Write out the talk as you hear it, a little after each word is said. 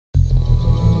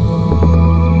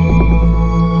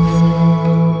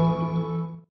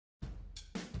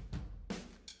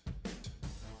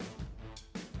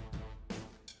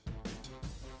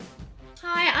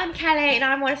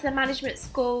and I'm one of the Management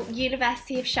School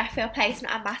University of Sheffield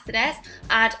Placement Ambassadors,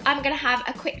 and I'm going to have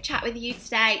a quick chat with you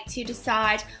today to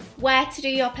decide where to do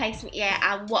your placement year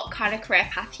and what kind of career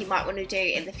path you might want to do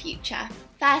in the future.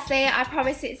 Firstly, I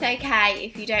promise it's okay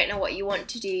if you don't know what you want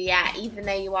to do yet, even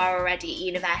though you are already at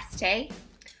university.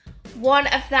 One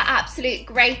of the absolute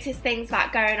greatest things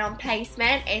about going on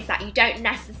placement is that you don't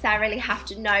necessarily have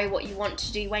to know what you want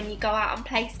to do when you go out on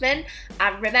placement,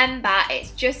 and remember,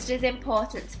 it's just as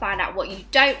important to find out what you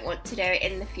don't want to do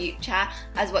in the future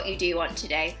as what you do want to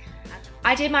do.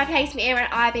 I did my placement year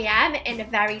at IBM in a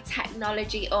very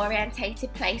technology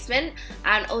orientated placement,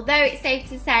 and although it's safe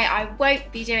to say I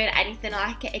won't be doing anything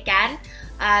like it again,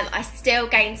 I still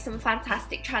gained some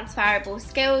fantastic transferable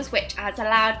skills which has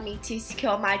allowed me to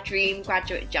secure my dream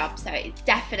graduate job, so it's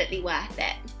definitely worth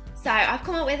it. So I've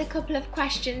come up with a couple of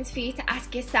questions for you to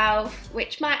ask yourself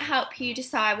which might help you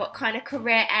decide what kind of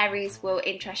career areas will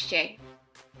interest you.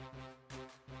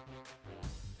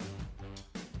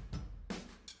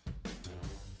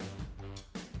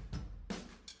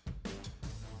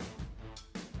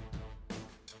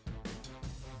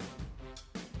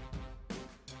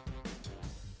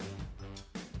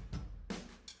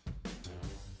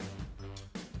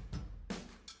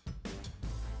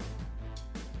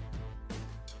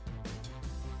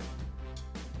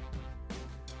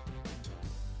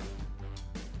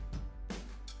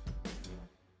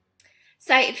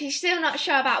 So if you're still not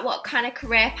sure about what kind of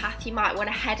career path you might want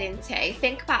to head into,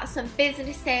 think about some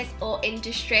businesses or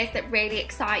industries that really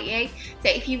excite you. So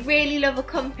if you really love a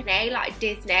company like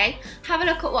Disney, have a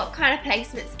look at what kind of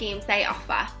placement schemes they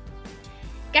offer.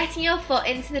 Getting your foot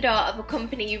into the door of a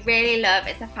company you really love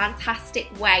is a fantastic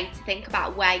way to think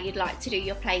about where you'd like to do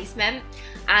your placement.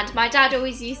 And my dad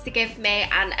always used to give me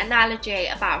an analogy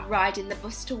about riding the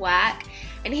bus to work,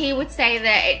 and he would say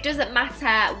that it doesn't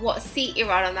matter what seat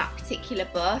you're on that particular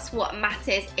bus, what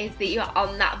matters is that you're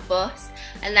on that bus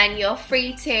and then you're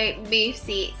free to move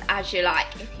seats as you like.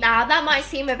 Now that might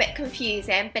seem a bit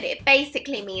confusing, but it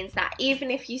basically means that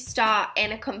even if you start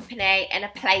in a company, in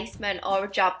a placement or a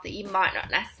job that you might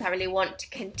not necessarily want to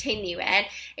continue in,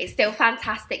 it's still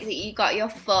fantastic that you got your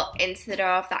foot into the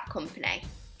door of that company.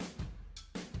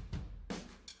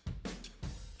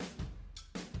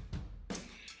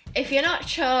 If you're not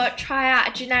sure, try out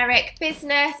a generic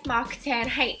business, marketing,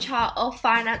 HR or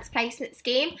finance placement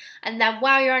scheme, and then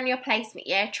while you're on your placement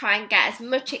year, try and get as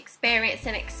much experience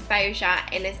and exposure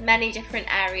in as many different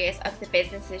areas of the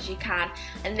business as you can,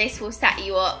 and this will set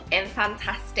you up in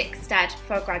fantastic stead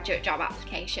for a graduate job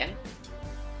application.